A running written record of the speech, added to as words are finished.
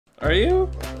Are you?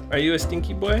 Are you a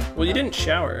stinky boy? Well, you didn't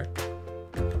shower.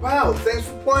 Wow, thanks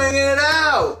for pointing it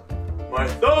out. My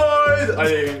thighs, I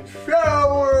didn't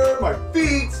shower, my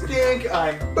feet stink,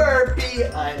 I'm burpy,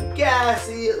 I'm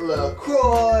gassy,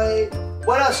 LaCroix.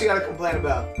 What else you gotta complain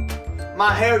about?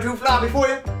 My hair too floppy for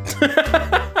you?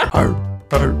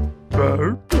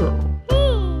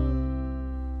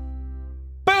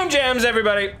 Boom jams,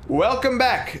 everybody. Welcome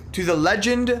back to The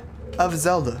Legend of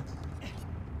Zelda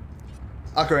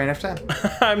Ocarina of Time.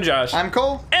 I'm Josh. I'm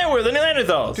Cole. And we're the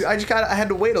Kneelanderthals. Dude, I had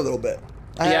to wait a little bit.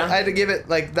 I had to give it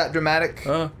like that dramatic.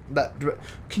 Can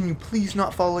you please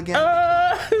not fall again? Look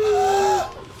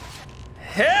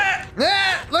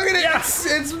at it! Yes.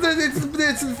 It's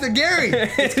Gary.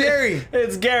 It's Gary.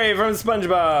 It's Gary from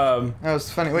SpongeBob. That was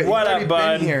funny. Wait, what you've up,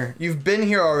 bud? Been here. You've been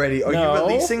here already. Are you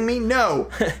releasing me? No.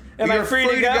 Am I free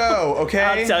to go? Okay.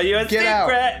 I'll tell you a secret.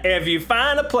 Out. If you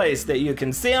find a place that you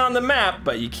can see on the map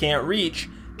but you can't reach,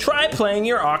 try playing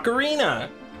your ocarina.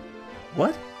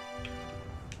 What?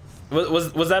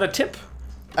 Was that a tip?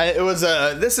 It was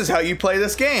this is how you play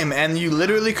this game, and you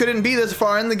literally couldn't be this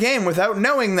far in the game without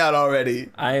knowing that already.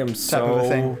 I am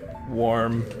so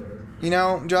warm. You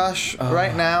know, Josh,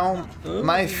 right now,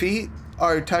 my feet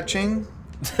are touching,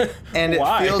 and it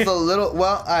feels a little,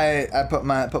 well, I put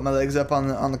my legs up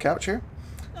on the couch here,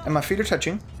 and my feet are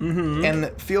touching, and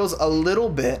it feels a little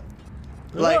bit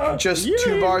like just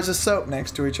 2 bars of soap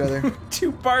next to each other.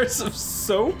 2 bars of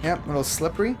soap? Yep, a little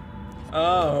slippery.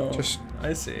 Oh, just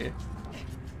I see.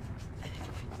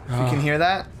 If you can hear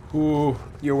that, ooh,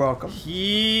 you're welcome.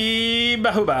 I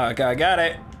got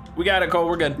it. We got it, Cole.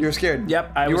 We're good. You were scared.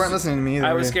 Yep. You weren't listening to me either.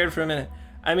 I was scared for a minute.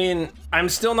 I mean, I'm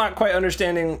still not quite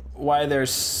understanding why they're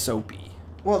soapy.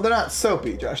 Well, they're not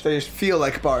soapy, Josh. They just feel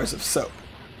like bars of soap.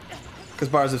 Because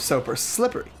bars of soap are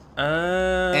slippery.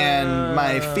 And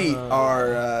my feet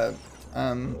are,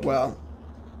 well.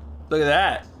 Look at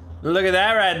that. Look at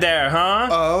that right there, huh?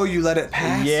 Oh, you let it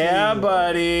pass Yeah, you.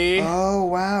 buddy. Oh,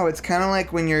 wow. It's kind of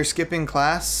like when you're skipping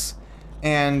class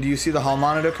and you see the hall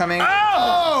monitor coming.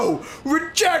 Oh!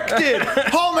 Rejected!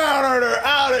 Hall monitor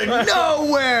out of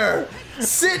nowhere!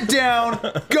 Sit down,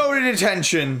 go to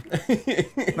detention.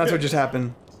 That's what just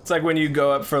happened. It's like when you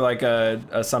go up for like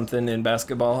a something in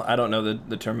basketball. I don't know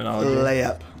the terminology.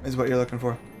 Layup is what you're looking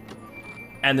for.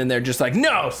 And then they're just like,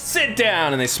 no, sit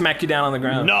down, and they smack you down on the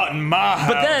ground. Not in my house.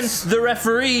 But then the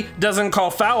referee doesn't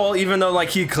call foul, even though like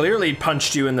he clearly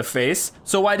punched you in the face.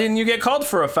 So why didn't you get called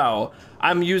for a foul?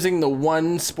 I'm using the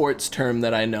one sports term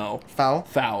that I know. Foul?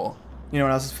 Foul. You know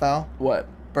what else is foul? What?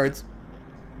 Birds.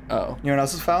 Oh. You know what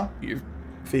else is foul? Your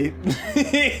feet.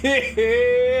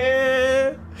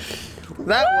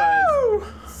 That was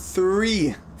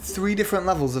three different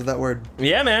levels of that word.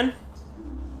 Yeah, man.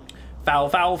 Foul,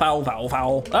 foul, foul, foul,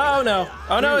 foul. Oh no.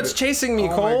 Oh no, it's chasing me,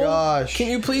 Cole. Oh my gosh.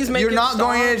 Can you please make it You're not stop?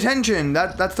 going to detention.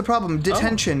 That's the problem.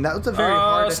 Detention. That was a very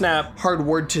hard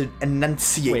word to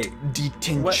enunciate. Wait.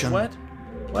 Detention. What?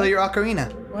 Play your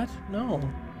ocarina. What? No.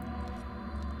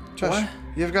 Josh, What?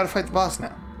 you've got to fight the boss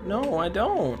now. No, I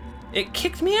don't. It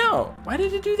kicked me out. Why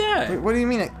did it do that? Wait, what do you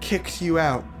mean it kicked you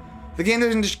out? The game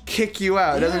doesn't just kick you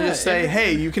out. It doesn't just say,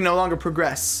 hey, you can no longer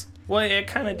progress. Well, it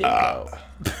kind of did though.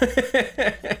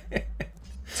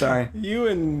 Sorry. You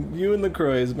and the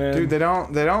Croys, man. Dude, they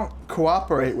don't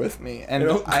cooperate with me, and they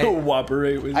don't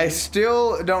cooperate with me. I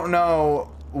still don't know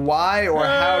why or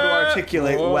how to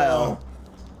articulate well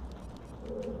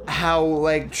how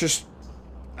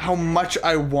how much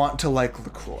I want to like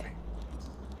LaCroix.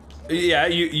 Yeah,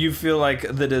 you feel like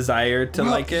the desire to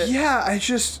like it. Yeah,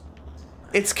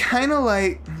 it's kind of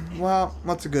like, well,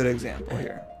 what's a good example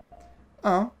here?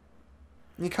 Oh.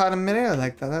 You caught him midair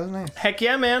like that. That was nice. Heck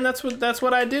yeah, man. That's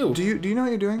what I do. Do you know what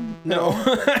you're doing? No.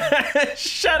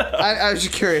 Shut up. I was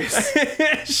just curious.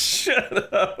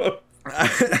 Shut up.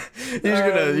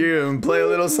 You're gonna play a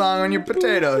little song on your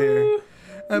potato here.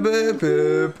 No,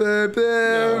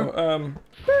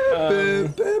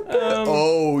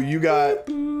 oh, you got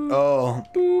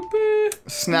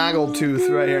Snaggletooth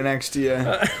right here next to you.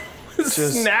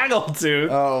 Snaggletooth?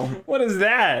 Oh. What is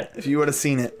that? If you would have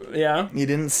seen it. Yeah? You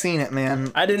didn't seen it,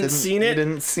 man. I didn't seen it? You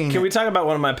didn't seen it. Can we talk about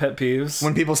one of my pet peeves?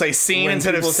 When people say seen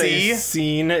instead of see?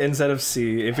 Seen instead of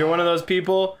see. If you're one of those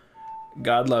people,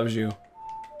 God loves you.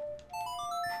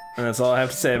 And that's all I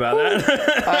have to say about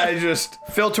that.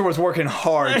 Filter was working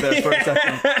hard there for a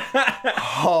second.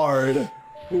 Hard.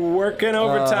 Working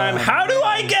overtime. How do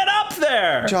I get up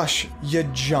there? Josh, you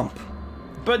jump.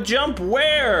 But jump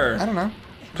where? I don't know.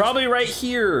 Probably right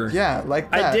here. Yeah, like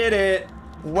that. I did it.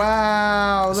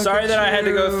 Wow. Sorry that I had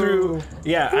to go through.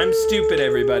 Yeah, I'm stupid,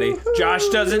 everybody. Josh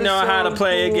doesn't know how to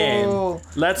play a game.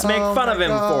 Let's make fun of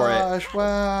him for it.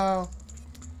 Wow.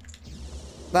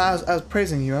 I was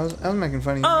praising you. I was making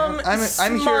fun of you. I'm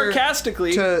here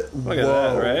sarcastically. to Look at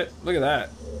that, right? Look at that.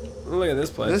 Look at this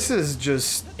place. This is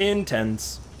just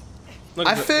intense.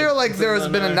 I feel like there has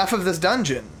been enough of this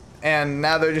dungeon, and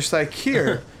now they're just like,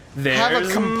 here, have a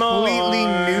completely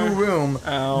new room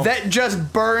that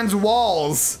just burns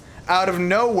walls out of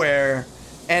nowhere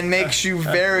and makes you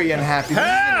very unhappy. This is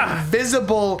an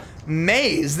invisible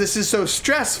maze. This is so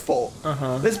stressful.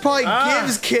 This probably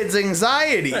gives kids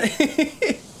anxiety.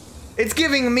 It's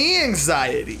giving me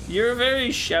anxiety. You're a very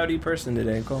shouty person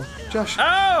today, Cole. Josh.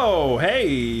 Oh,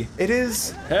 hey. It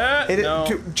is. No.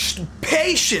 Just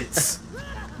patience.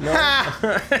 No.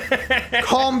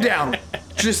 Calm down.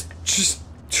 Just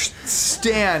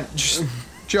stand.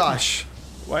 Josh.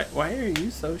 Why are you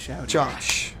so shouty?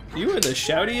 Josh. You are the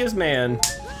shoutiest man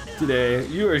today.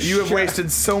 You have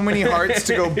wasted so many hearts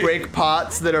to go break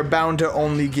pots that are bound to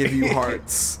only give you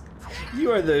hearts.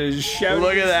 You are the shoutiest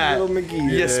Look at that. little McGee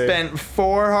today. You spent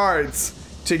 4 hearts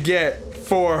to get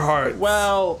 4 hearts.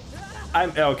 Well,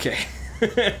 I'm okay. 3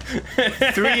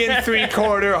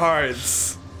 3/4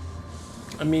 hearts.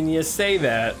 I mean, you say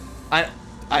that. I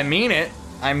mean it.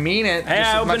 I mean it. Hey,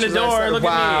 I opened the door. Look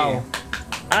at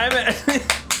me.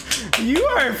 You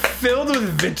are filled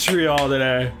with vitriol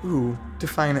today. Ooh,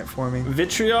 define it for me.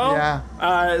 Vitriol?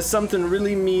 Yeah. Something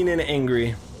really mean and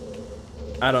angry.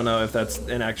 I don't know if that's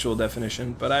an actual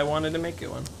definition, but I wanted to make it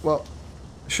one. Well,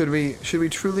 should we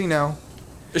truly know?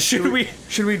 Should we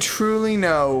truly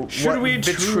know what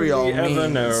vitriol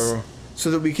means? Know? So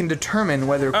that we can determine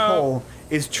whether Cole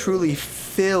is truly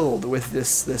filled with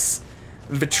this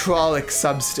vitrolic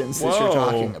substance that you're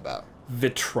talking about.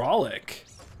 Vitrolic.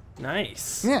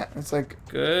 Nice. Yeah, it's like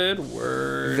good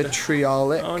word.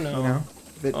 Vitriolic. Oh no. You know?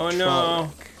 Vitrolic. Oh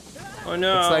no. Oh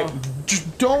no. It's like,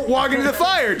 just don't walk into the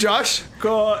fire, Josh.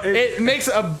 Cool. It makes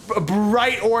a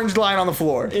bright orange line on the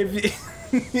floor.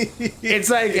 It's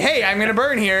like, hey, I'm gonna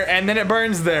burn here, and then it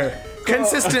burns there.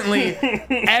 Consistently,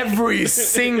 every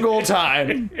single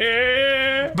time.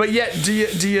 But yet, do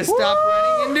you stop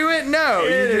running into it? No,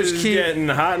 you just keep getting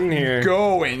hot in here.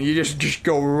 Going. You just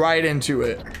go right into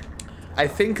it. I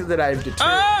think that I've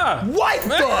determined. What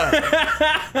the?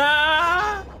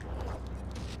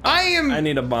 I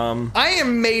need a bomb. I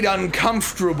am made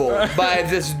uncomfortable by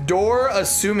this door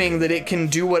assuming that it can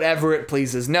do whatever it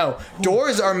pleases. No,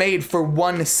 doors are made for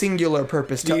one singular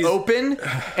purpose, to open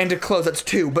and to close. That's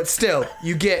 2, but still,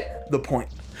 you get the point.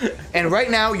 And right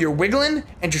now, you're wiggling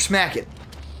and you're smacking.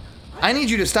 I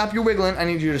need you to stop your wiggling, I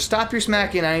need you to stop your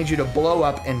smacking, I need you to blow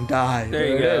up and die. There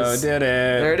you go, did it.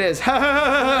 There it is.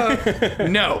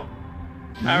 No.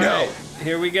 All right,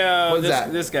 here we go. What's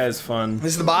that? This guy's fun.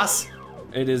 This is the boss?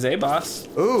 It is a boss.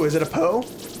 Ooh, is it a Poe?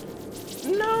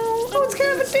 No. Oh, it's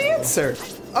kind of a dancer.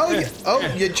 Oh,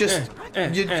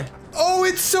 oh,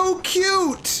 it's so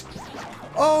cute.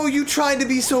 Oh, you tried to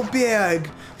be so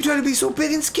big. You tried to be so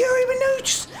big and scary, but now you're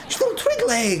just little twig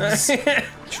legs.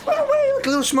 Just run away like a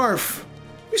little Smurf.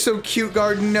 You're so cute,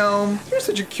 garden gnome. You're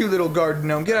such a cute little garden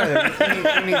gnome. Get out of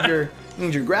there. You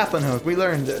need your grappling hook. We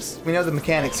learned this. We know the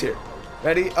mechanics here.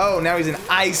 Ready? Oh, now he's an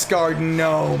ice garden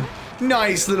gnome.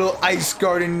 Nice little ice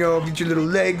garden gnome. Get your little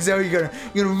legs out. You gonna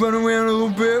run around a little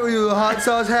bit with your little hot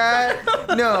sauce hat?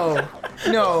 No.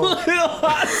 Little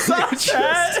hot sauce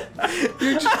hat.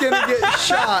 You're just gonna get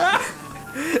shot.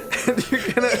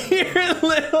 Your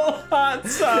little hot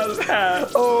sauce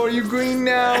hat. Oh, are you green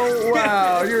now?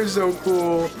 Wow, you're so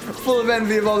cool. Full of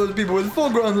envy of all those people with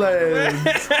full-grown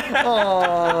legs.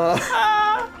 Aww.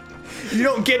 You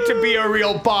don't get to be a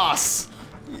real boss.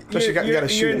 You gotta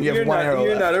shoot him. You have 1 arrow left.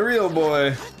 You're not a real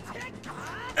boy.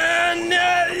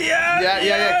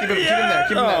 Yeah. Keep him there.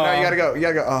 Keep him there. No, you gotta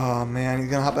go. Oh man, he's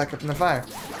gonna hop back up in the fire.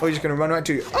 Oh, he's just gonna run right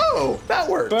to you. Oh, that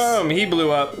works. Boom, he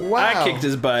blew up. Wow. I kicked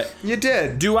his butt. You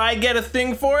did. Do I get a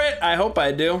thing for it? I hope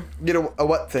I do. Get a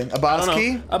what thing? A boss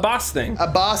key? A boss thing. A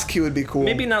boss key would be cool.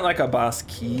 Maybe not like a boss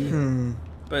key.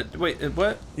 But wait,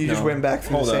 what? You just went back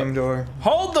through the same door.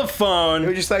 Hold the phone. It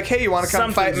was just like, hey, you want to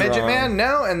come fight Midget wrong. Man?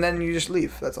 No, and then you just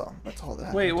leave. That's all. That's all that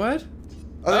happened. Wait, what?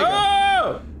 Oh, there you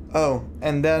go. Oh,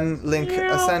 and then Link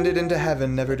ascended into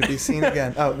heaven, never to be seen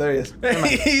again. Oh, there he is.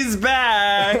 He's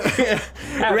back.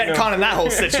 Retconning that whole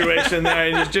situation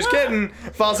there. Just kidding.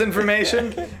 False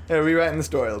information. Rewriting the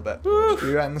story a little bit.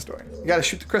 Rewriting the story. You gotta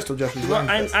shoot the crystal, Jeff. Well,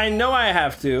 I know I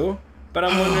have to, but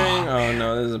I'm wondering. Oh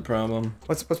no, this is a problem.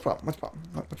 What's the problem? What's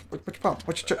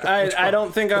your problem? I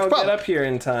don't think I'll get up here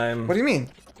in time. What do you mean?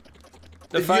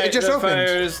 The fire just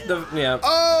opened. Yeah.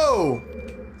 Oh!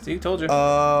 See, told you.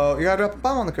 Oh, you gotta drop a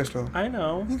bomb on the crystal. I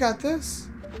know. You got this.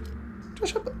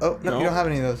 Oh, no, you don't have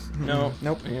any of those. No.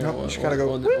 Nope. Yeah, nope. You just gotta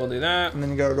go. We'll do that. And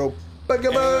then you gotta go. And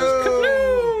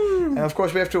And of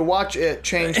course, we have to watch it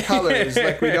change colors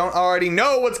like we don't already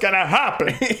know what's gonna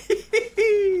happen.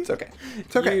 It's okay.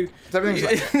 It's okay.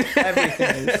 Everything's fine.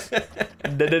 Everything is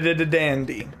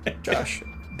dandy, Josh.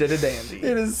 Dandy.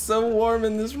 It is so warm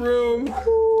in this room.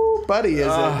 Ooh, buddy,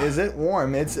 is it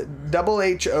warm? It's double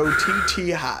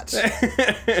HOTT hot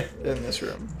in this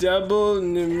room. Double.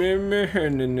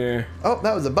 Oh,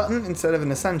 that was a button instead of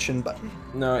an ascension button.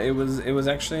 No, it was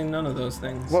actually none of those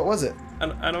things. What was it?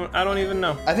 I don't even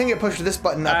know. I think it pushed this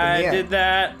button up in the I air. did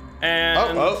that,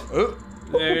 and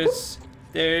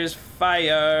there's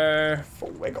fire.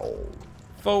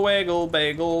 Fuego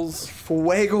bagels.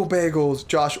 Fuego bagels.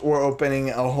 Josh, we're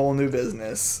opening a whole new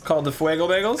business. Called the Fuego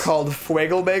bagels? Called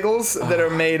Fuego bagels that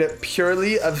are made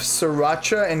purely of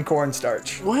sriracha and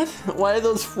cornstarch. What? Why are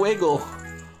those fuego?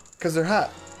 Because they're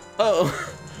hot. Oh.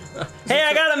 Hey,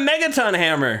 I got a megaton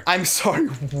hammer. I'm sorry,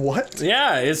 what?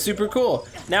 Yeah, it's super cool.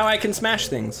 Now I can smash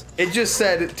things. It just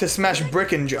said to smash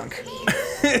brick and junk.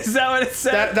 Is that what it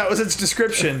said? That was its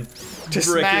description. To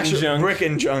smash brick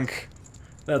and junk.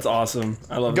 That's awesome.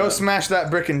 I love that. Go smash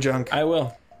that brick and junk. I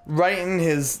will. Right in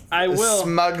his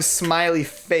smug, smiley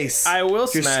face. I will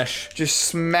smash. Just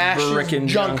smash brick and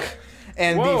junk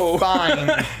and be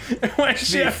fine. Why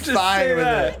should you have to say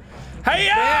that?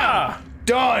 Hey-ya!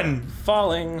 Done!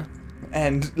 Falling.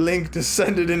 And Link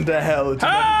descended into hell to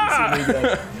never be seen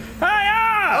again. Hey-ya!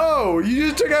 Oh, you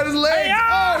just took out his legs!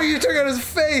 Hey-ya! Oh, you took out his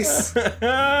face!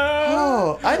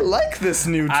 Oh, I like this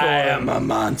new toy. I am a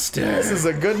monster. This is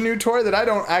a good new toy that I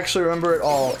don't actually remember at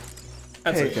all.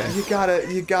 That's okay.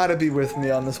 You gotta be with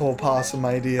me on this whole possum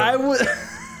idea. I would.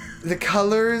 The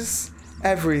colors,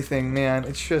 everything, man.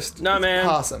 It's just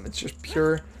possum. It's just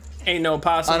pure. Ain't no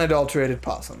possum. Unadulterated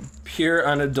possum. Pure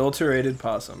unadulterated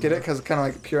possum. Get it? Because it's kind of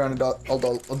like pure unadulterated.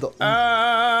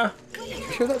 Did you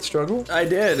hear that struggle? I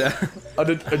did.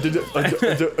 Adulterated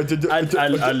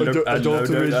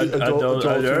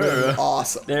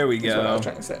awesome. There we go. That's what I was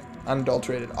trying to say.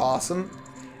 Unadulterated awesome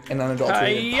and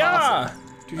unadulterated possum.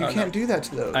 Dude, you can't do that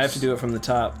to those. I have to do it from the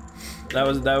top. That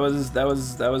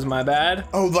was my bad.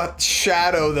 Oh, that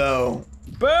shadow though.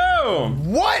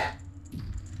 Boom! What?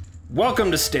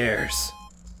 Welcome to stairs.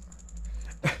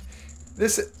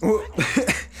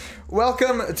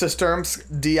 Welcome to Sturm's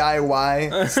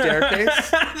DIY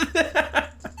staircase.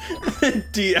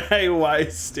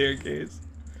 DIY staircase.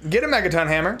 Get a megaton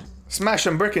hammer, smash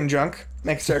some brick and junk,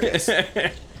 make a staircase.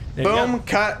 Boom,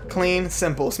 cut, clean,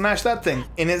 simple. Smash that thing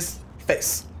in his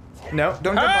face. No,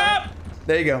 don't jump on it.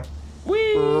 There you go.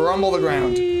 Whee! Rumble the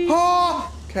ground. Oh!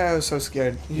 Okay, I was so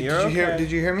scared. Did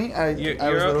you hear me? I was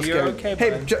a little scared. Okay,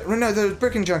 hey, no, there's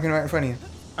brick and junk right in front of you.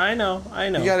 I know.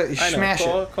 You smash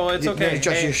it. Cole, it's okay.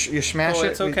 You smash Cole,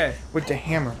 it. It's okay. With the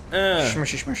hammer.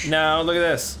 Smash. Now look at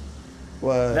this.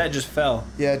 What? That just fell.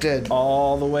 Yeah, it did.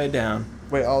 All the way down.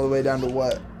 Wait, all the way down to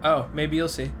what? Oh, maybe you'll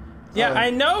see. Yeah,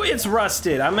 I know it's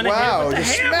rusted. I'm gonna hit it with the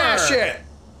hammer. Smash it.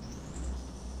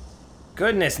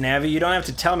 Goodness, Navi, you don't have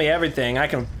to tell me everything. I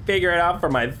can figure it out for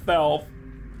myself.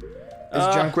 Is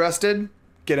junk rusted?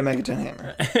 Get a megaton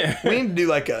hammer. We need to do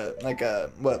like a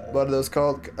what are those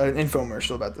called? An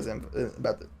infomercial about this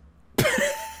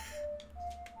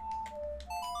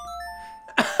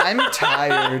I'm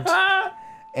tired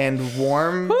and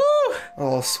warm. Woo! A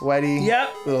little sweaty. Yep.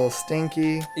 A little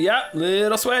stinky. Yep,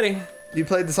 little sweaty. You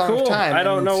played the Song of Time. I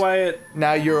don't know why it.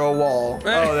 Now you're a wall.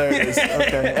 Oh, there it is.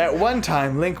 Okay. At one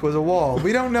time, Link was a wall.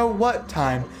 We don't know what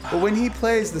time, but when he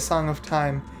plays the Song of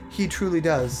Time, he truly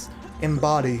does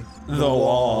embody the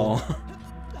wall.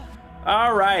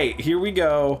 All right, here we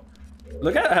go.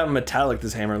 Look at how metallic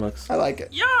this hammer looks. I like it.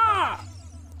 Yeah!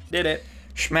 Did it.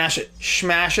 Smash it.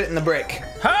 Smash it in the brick.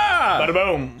 Ha! Bada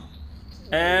boom.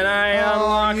 And I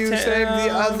unlocked you him. saved the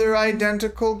other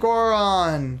identical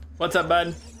Goron. What's up,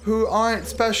 bud? Who aren't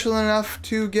special enough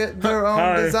to get their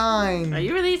own design. Are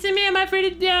you releasing me? Am I free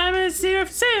to die? I'm gonna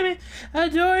save me.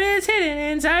 A door is hidden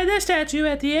inside the statue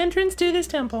at the entrance to this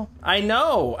temple. I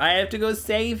know. I have to go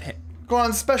save him. Go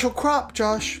on special crop,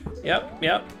 Josh. Yep.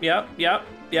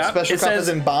 Special crop is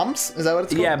in bombs? Is that what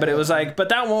it's called? Yeah, but it was like, but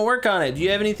that won't work on it. Do you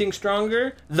have anything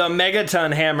stronger? The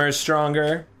megaton hammer is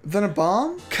stronger. Than a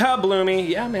bomb? Kabloomy.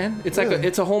 Yeah, man. It's really? like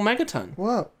it's a whole megaton.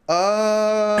 Whoa.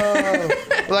 Oh.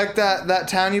 Like that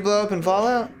town you blow up in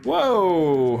Fallout?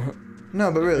 Whoa.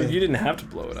 No, but really. You didn't have to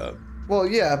blow it up. Well,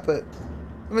 yeah, but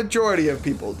the majority of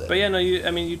people did. But yeah, no,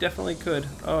 you definitely could.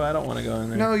 Oh, I don't want to go in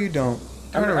there. No, you don't.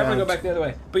 I'm gonna go back the other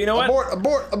way. But you know what?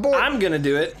 Abort. I'm gonna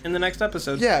do it in the next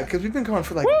episode. Yeah, because we've been going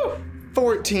for like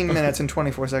 14 minutes and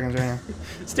 24 seconds right now.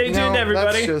 Stay tuned,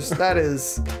 everybody. That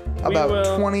is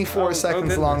about 24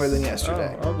 seconds longer than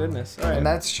yesterday. Oh, goodness. All right. And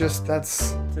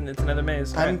it's another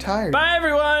maze. I'm tired. Bye,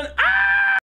 everyone. Ah!